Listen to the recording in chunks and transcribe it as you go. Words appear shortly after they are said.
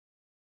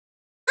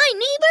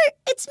neighbor,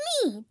 it's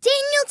me,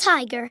 Daniel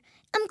Tiger.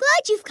 I'm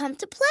glad you've come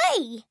to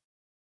play.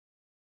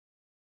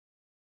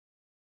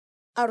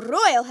 A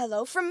royal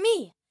hello from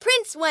me,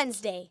 Prince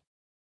Wednesday.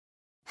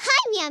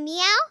 Hi, Meow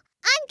Meow.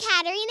 I'm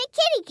Katerina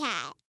Kitty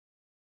Cat.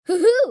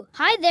 Hoo-hoo!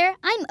 Hi there,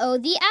 I'm O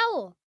the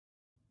Owl.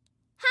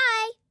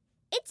 Hi,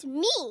 it's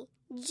me,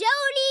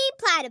 Jody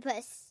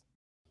Platypus.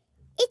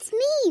 It's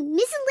me,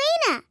 Miss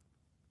Elena.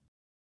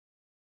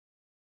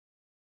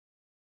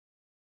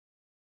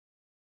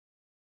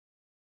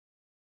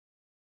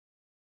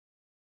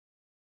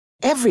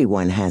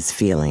 Everyone has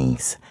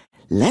feelings.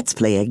 Let's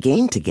play a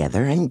game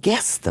together and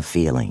guess the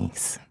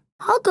feelings.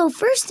 I'll go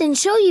first and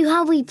show you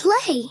how we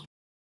play.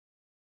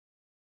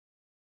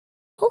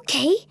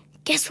 Okay,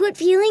 guess what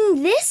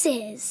feeling this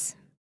is?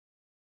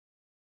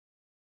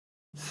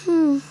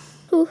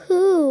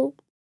 Hoo-hoo.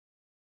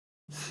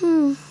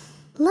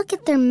 Look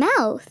at their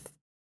mouth.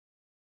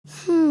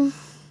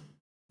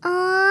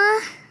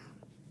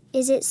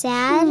 Is it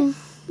sad?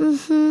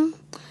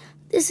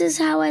 This is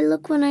how I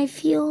look when I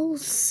feel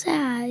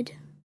sad.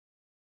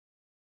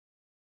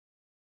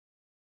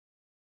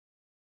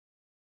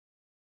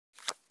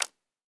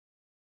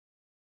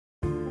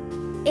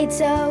 It's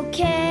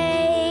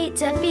okay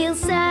to feel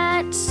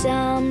sad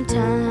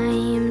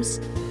sometimes.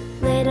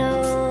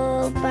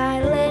 Little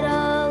by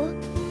little,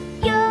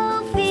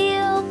 you'll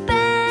feel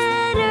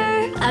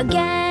better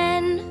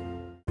again.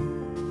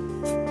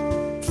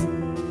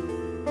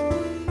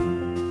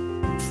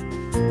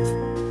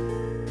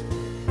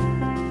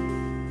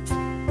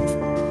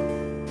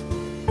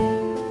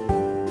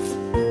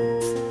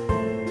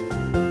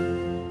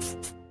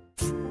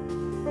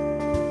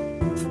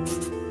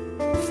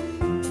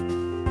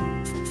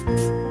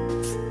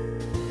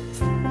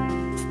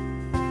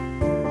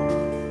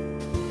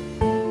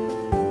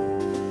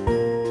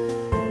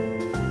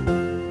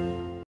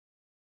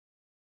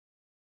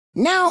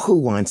 Now who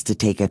wants to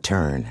take a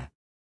turn?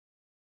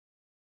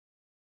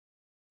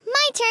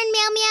 My turn,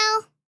 Meow Meow.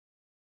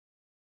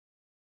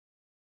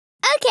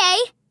 Okay,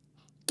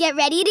 get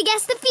ready to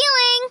guess the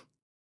feeling.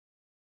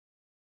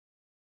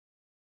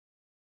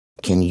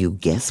 Can you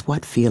guess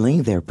what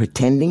feeling they're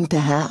pretending to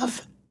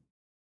have?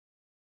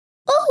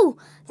 Oh,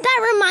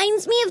 that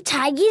reminds me of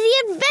Tiggy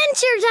the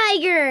Adventure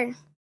Tiger.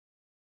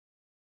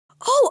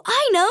 Oh,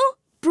 I know!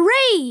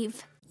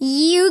 Brave!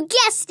 You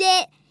guessed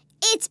it.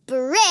 It's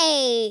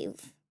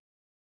brave.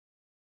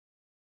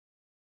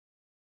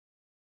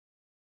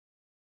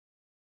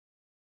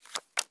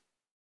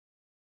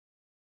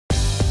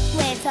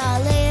 With a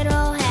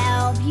little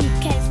help, you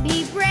can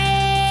be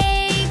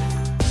brave.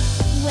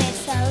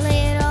 With a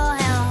little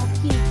help,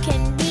 you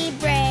can be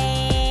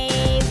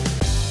brave.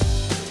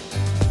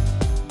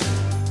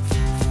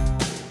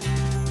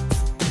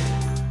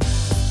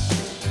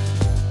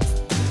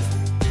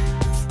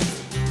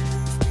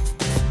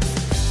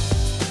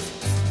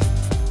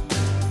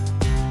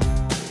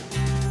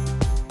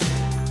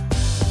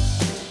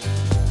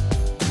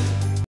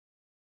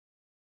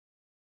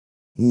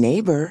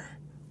 Neighbor,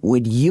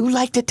 would you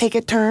like to take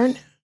a turn?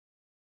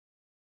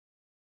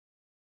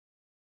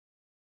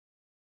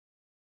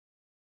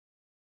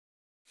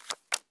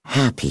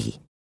 Happy.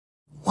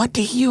 What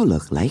do you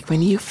look like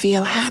when you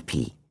feel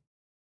happy?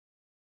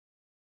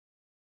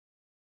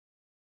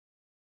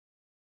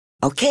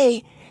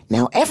 Okay,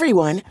 now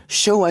everyone,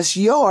 show us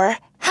your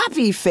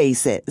happy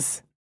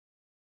faces.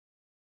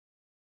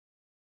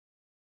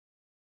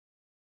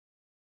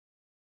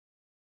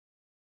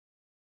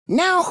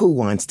 Now who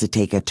wants to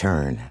take a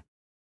turn?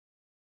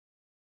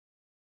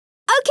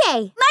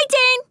 Okay, my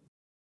turn!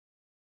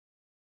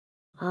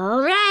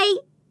 All right,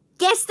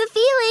 guess the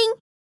feeling.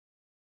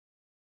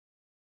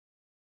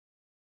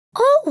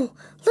 Oh,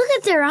 look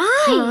at their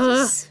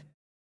eyes.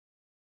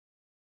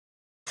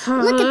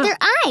 Look at their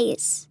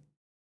eyes.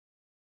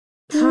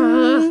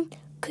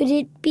 Could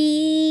it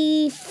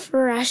be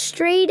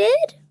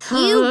frustrated?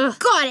 You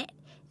got it!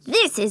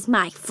 This is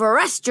my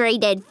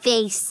frustrated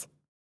face.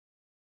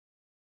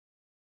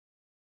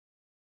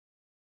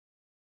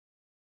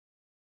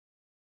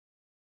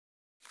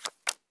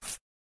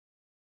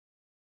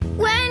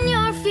 When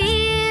you're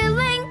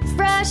feeling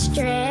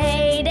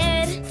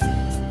frustrated,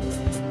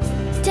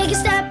 take a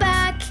step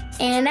back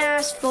and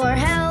ask for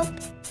help.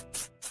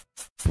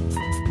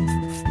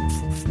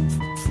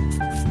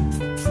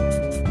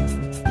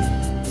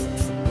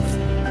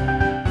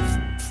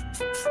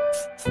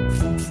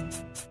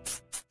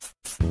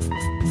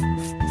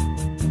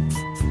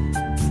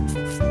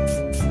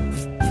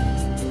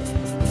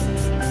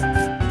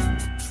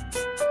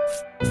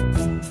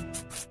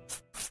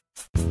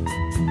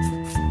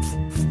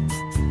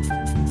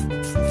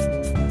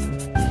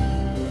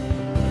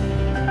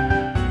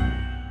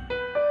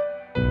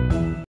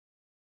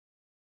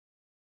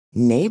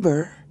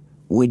 Neighbor,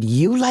 would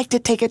you like to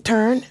take a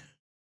turn?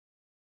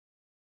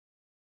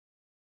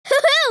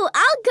 Hoo-hoo,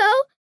 I'll go.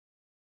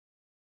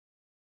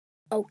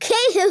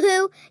 Okay,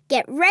 Hoo-hoo,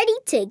 get ready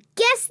to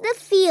guess the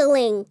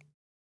feeling.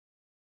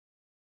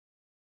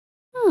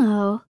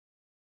 Oh,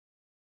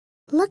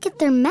 Look at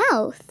their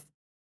mouth.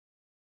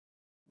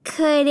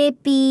 could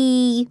it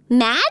be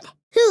mad?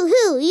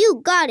 Hoo,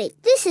 you got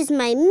it. This is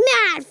my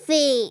mad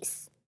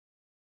face.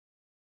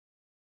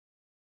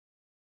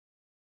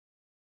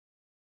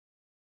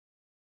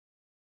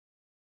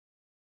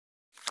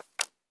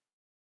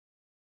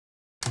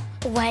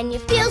 When you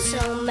feel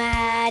so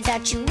mad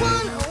that you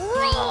wanna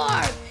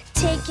roar,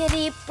 take a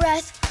deep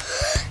breath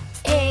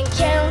and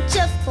count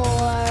to 4.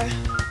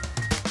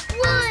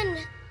 1,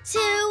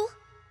 2,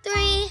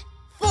 3,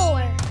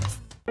 4.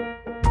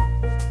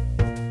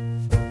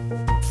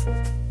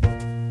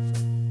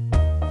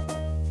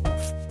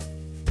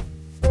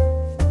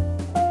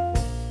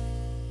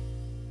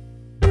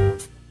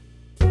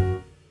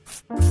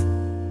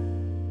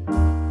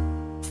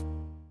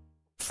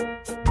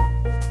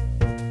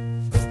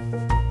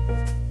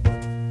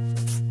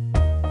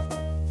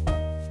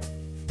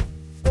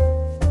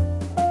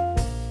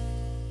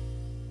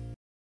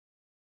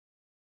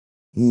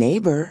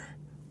 Neighbor,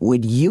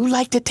 would you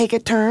like to take a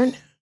turn?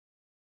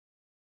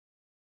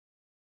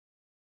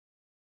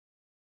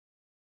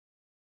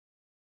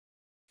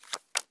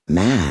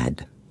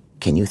 Mad.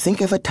 Can you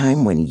think of a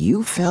time when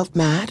you felt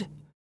mad?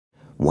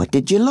 What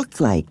did you look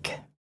like?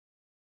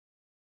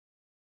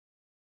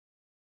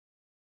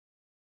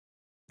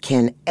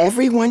 Can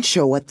everyone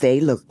show what they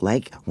look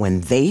like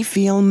when they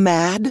feel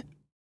mad?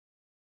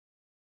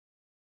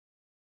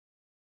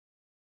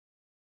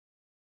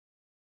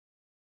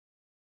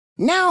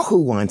 Now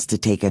who wants to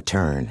take a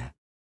turn?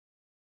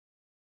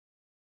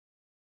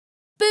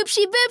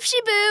 Boopsie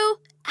boopsie boo.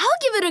 I'll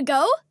give it a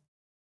go.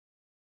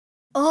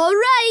 All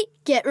right,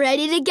 get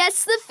ready to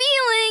guess the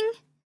feeling.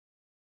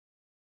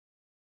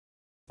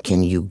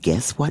 Can you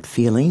guess what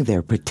feeling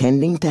they're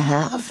pretending to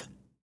have?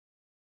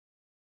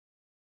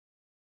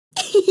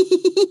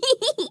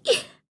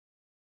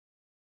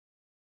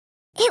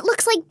 It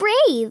looks like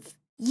brave.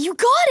 You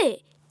got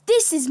it.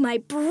 This is my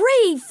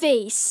brave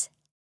face.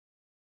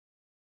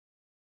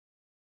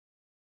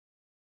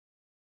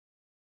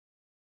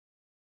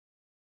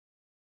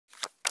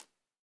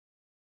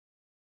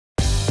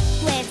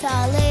 With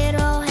a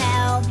little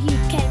help, you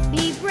can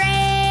be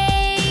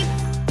brave.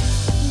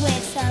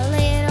 With a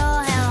little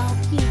help,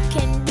 you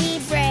can be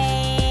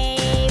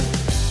brave.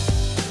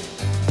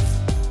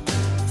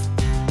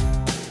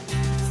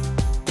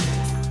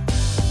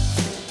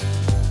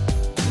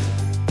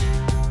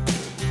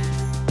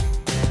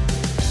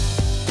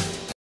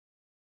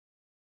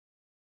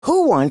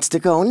 Who wants to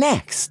go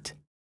next?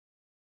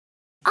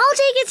 I'll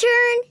take a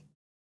turn.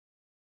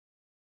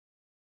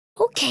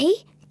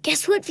 Okay,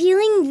 guess what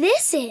feeling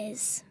this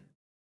is?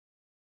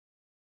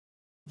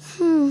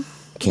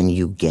 Can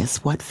you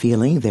guess what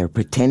feeling they're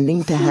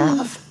pretending to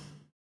have?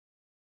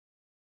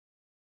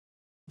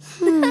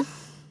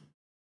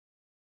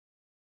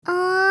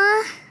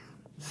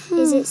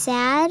 Is it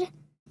sad?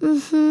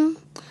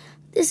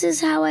 This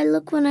is how I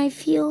look when I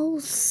feel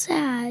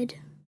sad.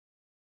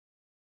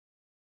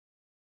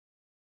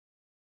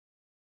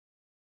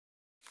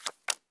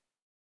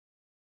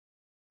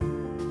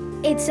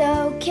 It's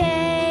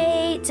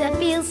okay to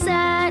feel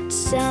sad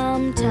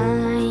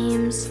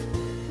sometimes.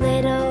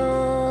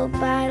 Little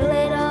by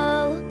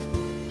little,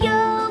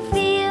 you'll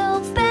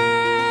feel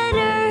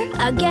better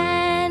again.